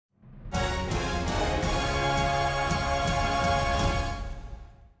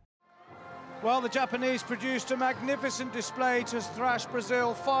Well, the Japanese produced a magnificent display to thrash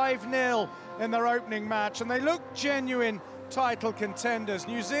Brazil 5-0 in their opening match, and they looked genuine title contenders.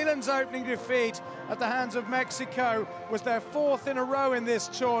 New Zealand's opening defeat at the hands of Mexico was their 4th in a row in this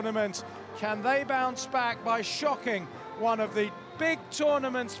tournament. Can they bounce back by shocking one of the big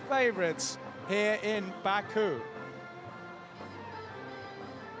tournament's favourites here in Baku?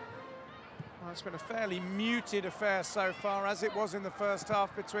 Well, it's been a fairly muted affair so far, as it was in the first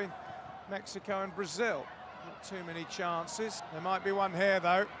half between Mexico and Brazil. Not too many chances. There might be one here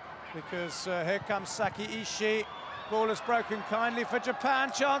though, because here comes Saki Ishii. Ball is broken kindly for Japan.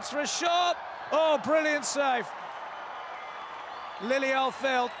 Chance for a shot. Oh, brilliant save. Lily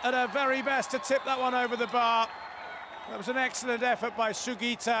Alfeld at her very best to tip that one over the bar. That was an excellent effort by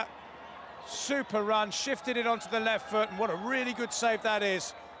Sugita. Super run, shifted it onto the left foot, and what a really good save that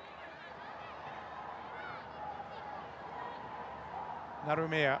is.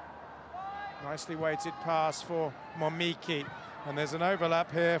 Narumiya. Nicely weighted pass for Momiki. And there's an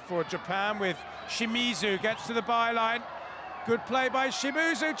overlap here for Japan with Shimizu. Gets to the byline. Good play by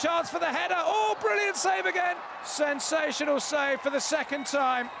Shimizu. Chance for the header. Oh, brilliant save again. Sensational save for the second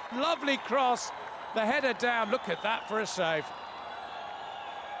time. Lovely cross. The header down. Look at that for a save.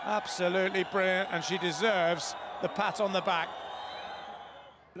 Absolutely brilliant. And she deserves the pat on the back.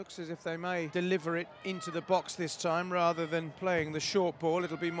 Looks as if they may deliver it into the box this time rather than playing the short ball.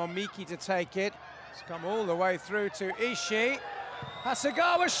 It'll be Momiki to take it. It's come all the way through to Ishii.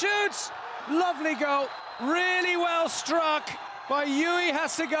 Hasegawa shoots! Lovely goal. Really well struck by Yui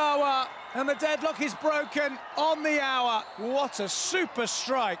Hasegawa. And the deadlock is broken on the hour. What a super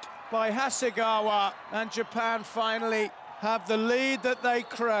strike by Hasegawa. And Japan finally have the lead that they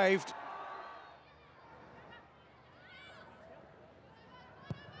craved.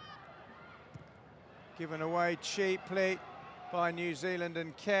 Given away cheaply by New Zealand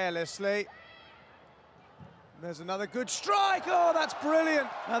and carelessly. There's another good strike. Oh, that's brilliant.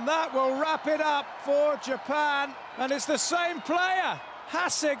 And that will wrap it up for Japan. And it's the same player,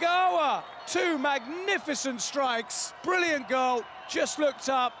 Hasegawa. 2 magnificent strikes. Brilliant goal. Just looked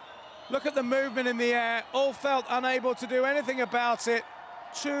up. Look at the movement in the air. All felt unable to do anything about it.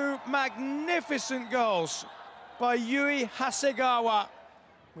 2 magnificent goals by Yui Hasegawa.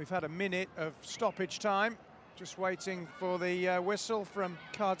 We've had a minute of stoppage time, just waiting for the whistle from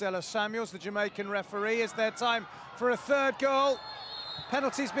Cardella Samuels, the Jamaican referee. Is there time for a third goal?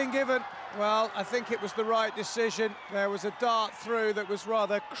 Penalty's been given. Well, I think it was the right decision. There was a dart through that was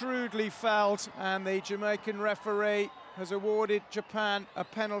rather crudely fouled, and the Jamaican referee has awarded Japan a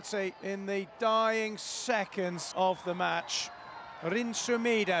penalty in the dying seconds of the match. Rin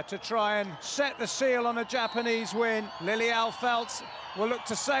Sumida to try and set the seal on a Japanese win. Lily Alfeld will look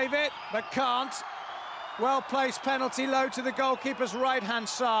to save it, but can't. Well-placed penalty low to the goalkeeper's right-hand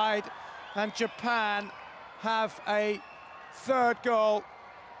side, and Japan have a third goal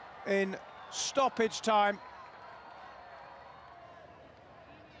in stoppage time.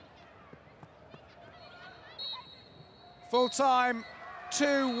 Full time,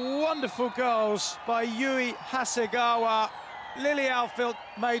 2 wonderful goals by Yui Hasegawa. Lily Alfeld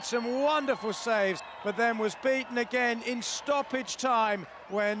made some wonderful saves, but then was beaten again in stoppage time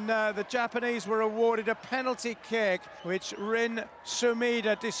when the Japanese were awarded a penalty kick, which Rin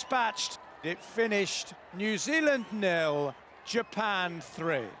Sumida dispatched. It finished New Zealand 0, Japan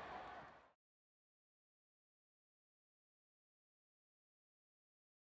 3.